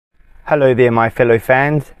Hello there my fellow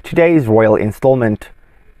fans. Today's royal installment.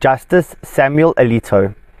 Justice Samuel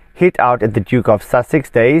Alito hit out at the Duke of Sussex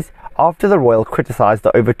days after the royal criticised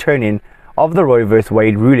the overturning of the Roe v.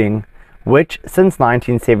 Wade ruling, which since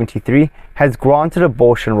 1973 has granted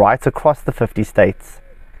abortion rights across the 50 states.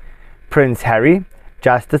 Prince Harry,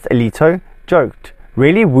 Justice Alito, joked,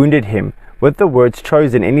 really wounded him with the words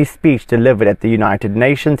chosen in his speech delivered at the United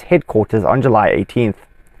Nations headquarters on July 18th.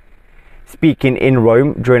 Speaking in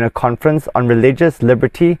Rome during a conference on religious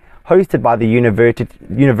liberty hosted by the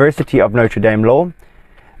University of Notre Dame Law,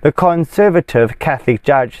 the conservative Catholic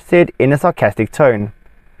judge said in a sarcastic tone,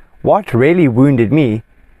 What really wounded me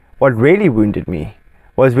was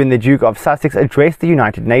when the Duke of Sussex addressed the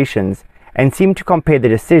United Nations and seemed to compare the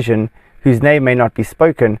decision, whose name may not be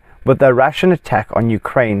spoken, with the Russian attack on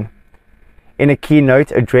Ukraine. In a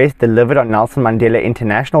keynote address delivered on Nelson Mandela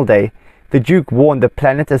International Day, the Duke warned the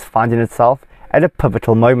planet is finding itself at a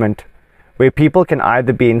pivotal moment, where people can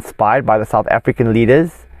either be inspired by the South African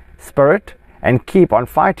leader's spirit and keep on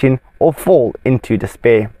fighting, or fall into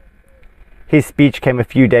despair. His speech came a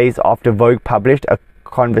few days after Vogue published a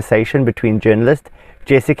conversation between journalist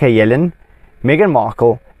Jessica Yellen, Meghan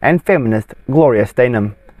Markle and feminist Gloria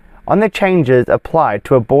Steinem on the changes applied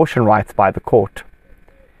to abortion rights by the court.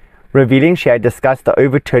 Revealing she had discussed the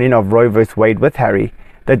overturning of Roe v. Wade with Harry,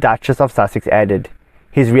 the Duchess of Sussex added,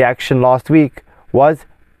 His reaction last week was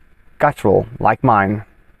guttural, like mine.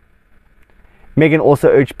 Meghan also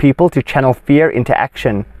urged people to channel fear into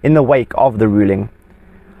action in the wake of the ruling.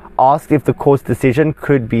 Asked if the court's decision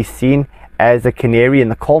could be seen as a canary in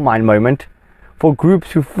the coal mine moment for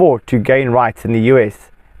groups who fought to gain rights in the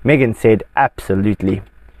US, Meghan said, absolutely.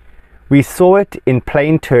 We saw it in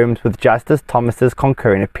plain terms with Justice Thomas's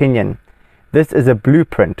concurring opinion. This is a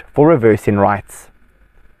blueprint for reversing rights.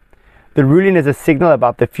 The ruling is a signal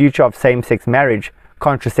about the future of same-sex marriage,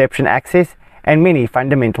 contraception access, and many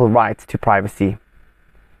fundamental rights to privacy.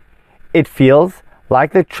 It feels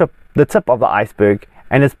like the tip of the iceberg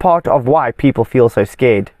and is part of why people feel so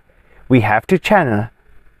scared. We have to channel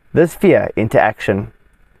this fear into action.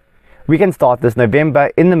 We can start this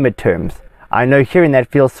November in the midterms. I know hearing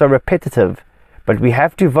that feels so repetitive, but we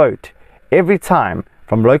have to vote every time,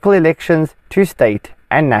 from local elections to state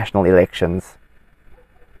and national elections.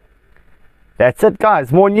 That's it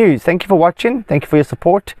guys, more news. Thank you for watching, thank you for your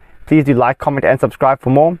support. Please do like, comment and subscribe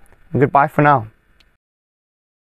for more, and goodbye for now.